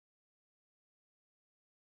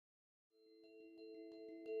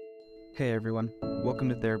Hey everyone, welcome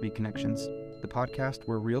to Therapy Connections, the podcast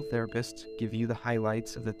where real therapists give you the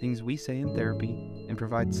highlights of the things we say in therapy and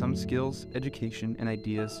provide some skills, education, and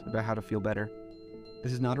ideas about how to feel better.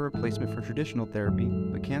 This is not a replacement for traditional therapy,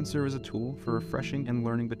 but can serve as a tool for refreshing and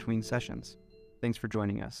learning between sessions. Thanks for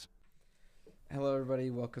joining us. Hello,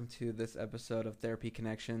 everybody. Welcome to this episode of Therapy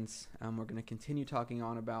Connections. We're going to continue talking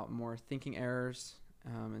on about more thinking errors,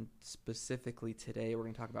 and specifically today we're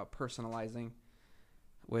going to talk about personalizing,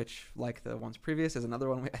 which, like the ones previous, is another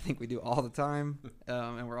one I think we do all the time,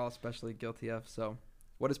 and we're all especially guilty of. So,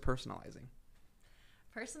 what is personalizing?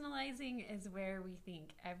 Personalizing is where we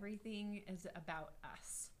think everything is about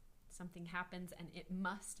us. Something happens and it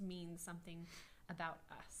must mean something about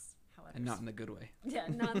us. However, And not in the good way. Yeah,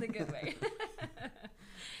 not in the good way.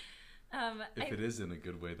 If it is in a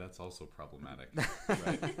good way, that's also problematic,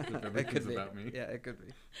 right? If everything's about me. Yeah, it could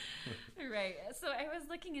be. Right. So I was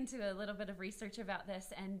looking into a little bit of research about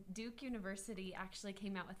this, and Duke University actually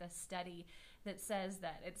came out with a study that says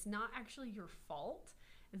that it's not actually your fault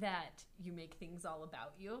that you make things all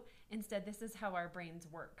about you. Instead, this is how our brains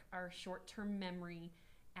work. Our short-term memory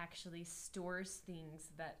actually stores things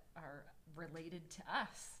that are related to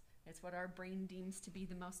us. It's what our brain deems to be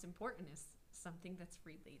the most important, is something that's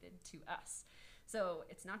related to us. So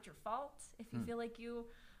it's not your fault if you feel like you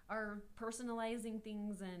are personalizing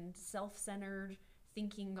things and self-centered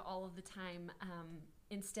thinking all of the time.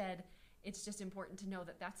 Instead, it's just important to know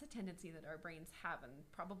that that's a tendency that our brains have, and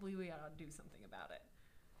probably we ought to do something about it.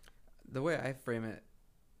 The way I frame it,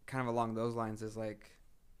 kind of along those lines, is like,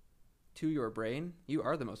 to your brain, you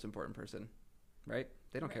are the most important person, right?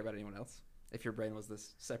 They don't care about anyone else if your brain was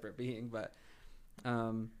this separate being. But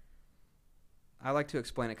I like to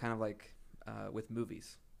explain it kind of like with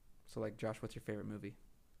movies. So, like, Josh, what's your favorite movie?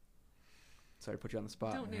 Sorry to put you on the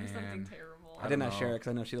spot. Don't name something terrible. I did not share it because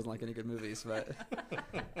I know she doesn't like any good movies. But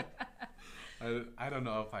I don't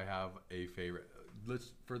know if I have a favorite.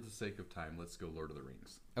 For the sake of time, let's go Lord of the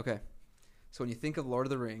Rings. Okay. So when you think of Lord of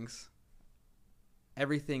the Rings,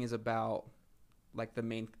 everything is about like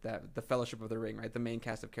the Fellowship of the Ring, right? The main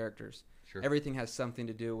cast of characters. Sure. Everything has something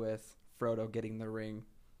to do with Frodo getting the ring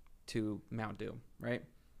to Mount Doom, right?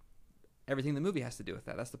 Everything in the movie has to do with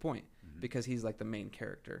that. That's the point, because he's like the main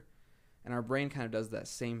character. And our brain kind of does that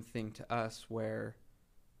same thing to us, where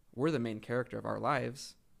we're the main character of our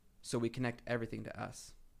lives, so we connect everything to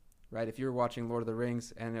us, right? If you were watching Lord of the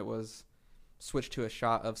Rings and it was switched to a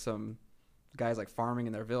shot of some guys like farming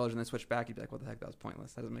in their village and then switch back, you'd be like, what the heck, that was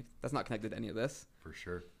pointless. That's not connected to any of this. For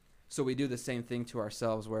sure. So we do the same thing to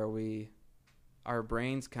ourselves, where our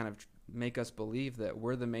brains kind of make us believe that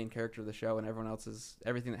we're the main character of the show, and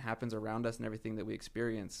everything that happens around us and everything that we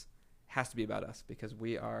experience has to be about us, because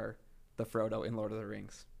we are the Frodo in Lord of the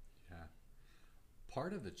Rings. Yeah.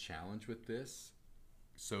 Part of the challenge with this,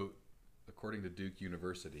 so according to Duke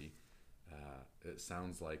University, it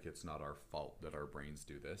sounds like it's not our fault that our brains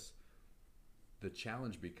do this. The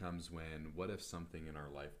challenge becomes what if something in our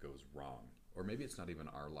life goes wrong? Or maybe it's not even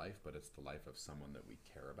our life, but it's the life of someone that we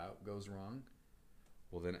care about goes wrong.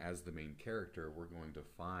 Well, then as the main character, we're going to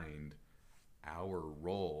find our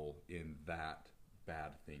role in that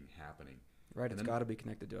bad thing happening. Right, it's got to be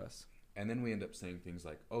connected to us. And then we end up saying things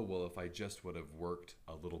like, oh, well, if I just would have worked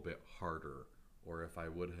a little bit harder, or if I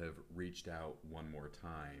would have reached out one more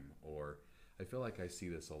time, or I feel like I see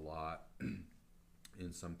this a lot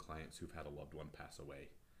in some clients who've had a loved one pass away.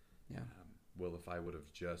 Yeah. Well, if I would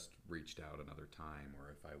have just reached out another time,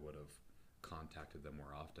 or if I would have contacted them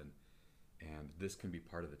more often. And this can be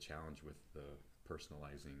part of the challenge with the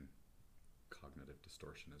personalizing cognitive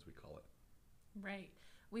distortion, as we call it. Right.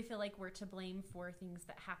 We feel like we're to blame for things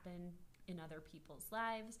that happen in other people's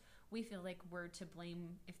lives. We feel like we're to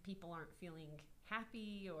blame if people aren't feeling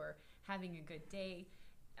happy or having a good day.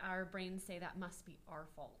 Our brains say that must be our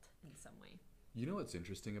fault in some way. You know what's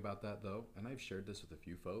interesting about that, though? And I've shared this with a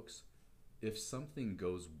few folks. If something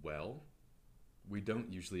goes well, we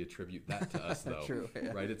don't usually attribute that to us, though. True,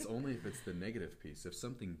 yeah. Right? It's only if it's the negative piece. If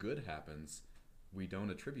something good happens, we don't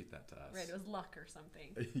attribute that to us. Right, it was luck or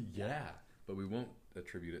something. Yeah, but we won't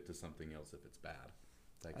attribute it to something else if it's bad.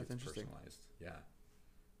 That That's gets interesting. personalized. Yeah.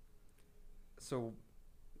 So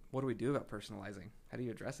what do we do about personalizing? How do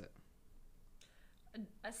you address it?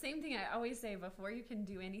 Same thing I always say, before you can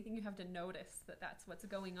do anything, you have to notice that that's what's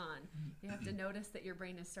going on. You have to notice that your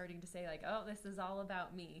brain is starting to say, like, oh, this is all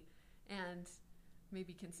about me, and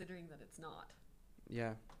maybe considering that it's not.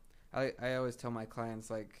 Yeah. I always tell my clients,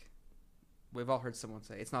 like, we've all heard someone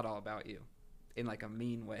say, it's not all about you, in like a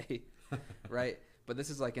mean way, right? But this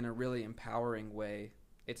is like in a really empowering way.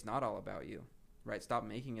 It's not all about you, right? Stop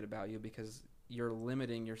making it about you, because you're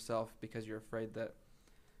limiting yourself because you're afraid that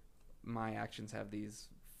my actions have these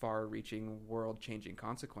far-reaching, world-changing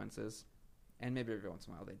consequences, and maybe every once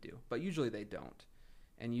in a while they do, but usually they don't.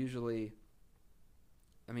 And usually,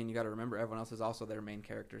 I mean, you got to remember everyone else is also their main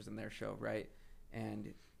characters in their show, right?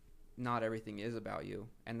 And not everything is about you,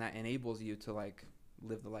 and that enables you to like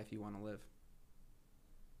live the life you want to live.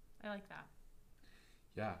 I like that.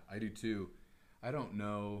 Yeah, I do too. I don't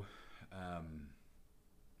know.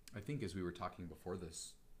 I think as we were talking before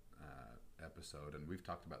this episode, and we've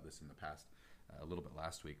talked about this in the past a little bit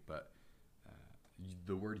last week, but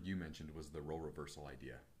the word you mentioned was the role reversal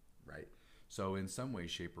idea, right? So in some way,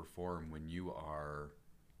 shape, or form, when you are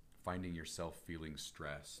finding yourself feeling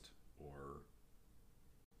stressed or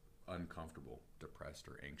uncomfortable, depressed,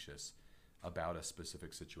 or anxious about a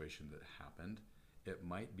specific situation that happened, it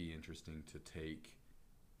might be interesting to take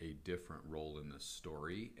a different role in the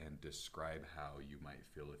story and describe how you might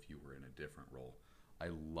feel if you were in a different role. I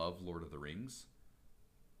love Lord of the Rings.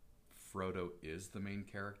 Frodo is the main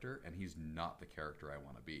character, and he's not the character I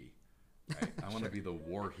want to be. Right? I want to be the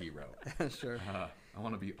war hero. Sure. I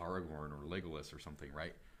want to be Aragorn or Legolas or something,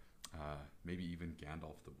 right? Maybe even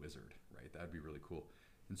Gandalf the Wizard, right? That'd be really cool.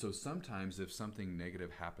 And so sometimes if something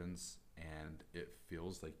negative happens and it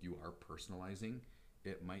feels like you are personalizing,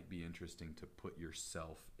 it might be interesting to put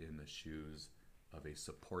yourself in the shoes of a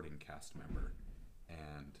supporting cast member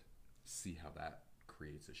and see how that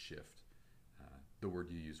creates a shift. The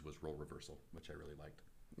word you used was role reversal, which I really liked.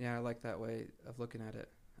 Yeah, I like that way of looking at it.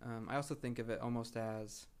 I also think of it almost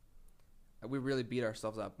as we really beat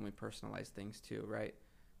ourselves up when we personalize things too, right?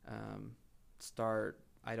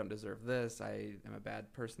 I don't deserve this, I am a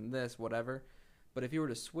bad person, this, whatever. But if you were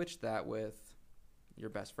to switch that with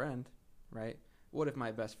your best friend, right? What if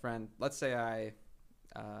my best friend, let's say I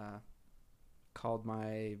called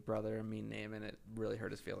my brother a mean name and it really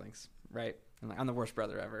hurt his feelings, right? And like, I'm the worst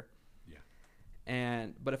brother ever.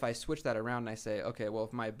 But if I switch that around and I say, okay, well,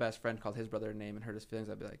 if my best friend called his brother a name and hurt his feelings,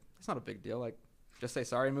 I'd be like, that's not a big deal. Like, just say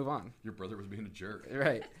sorry and move on. Your brother was being a jerk.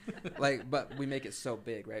 Right. But we make it so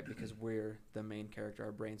big, right? Because we're the main character.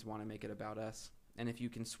 Our brains want to make it about us. And if you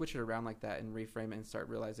can switch it around like that and reframe it and start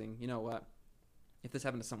realizing, you know what? If this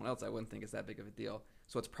happened to someone else, I wouldn't think it's that big of a deal.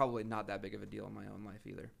 So it's probably not that big of a deal in my own life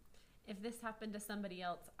either. If this happened to somebody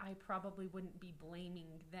else, I probably wouldn't be blaming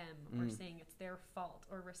them or saying it's their fault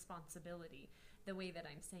or responsibility the way that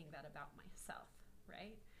I'm saying that about myself,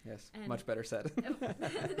 right? Yes, And much better said.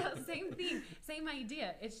 No, same thing, same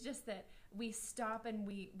idea. It's just that we stop and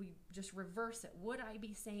we just reverse it. Would I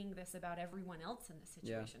be saying this about everyone else in the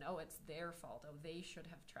situation? Yeah. Oh, it's their fault. Oh, they should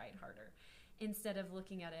have tried harder. Instead of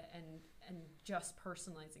looking at it and just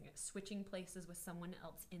personalizing it, switching places with someone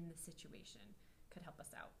else in the situation could help us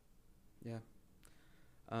out. Yeah.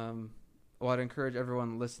 Well, I'd encourage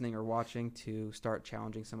everyone listening or watching to start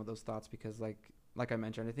challenging some of those thoughts because, like I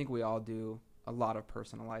mentioned, I think we all do a lot of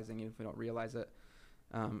personalizing, even if we don't realize it.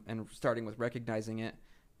 And starting with recognizing it,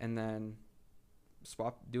 and then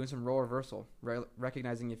doing some role reversal,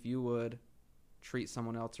 recognizing if you would treat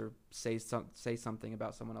someone else or say something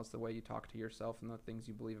about someone else the way you talk to yourself and the things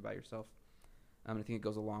you believe about yourself. I think it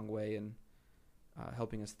goes a long way in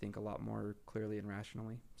helping us think a lot more clearly and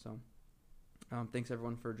rationally. So. Thanks,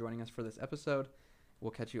 everyone, for joining us for this episode.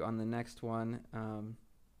 We'll catch you on the next one.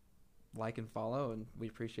 Like and follow, and we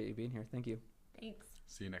appreciate you being here. Thank you. Thanks.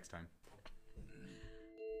 See you next time.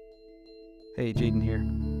 Hey, Jaden here.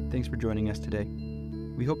 Thanks for joining us today.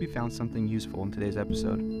 We hope you found something useful in today's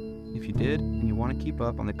episode. If you did, and you want to keep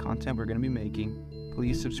up on the content we're going to be making,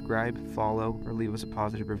 please subscribe, follow, or leave us a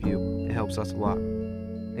positive review. It helps us a lot.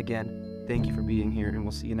 Again, thank you for being here, and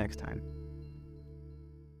we'll see you next time.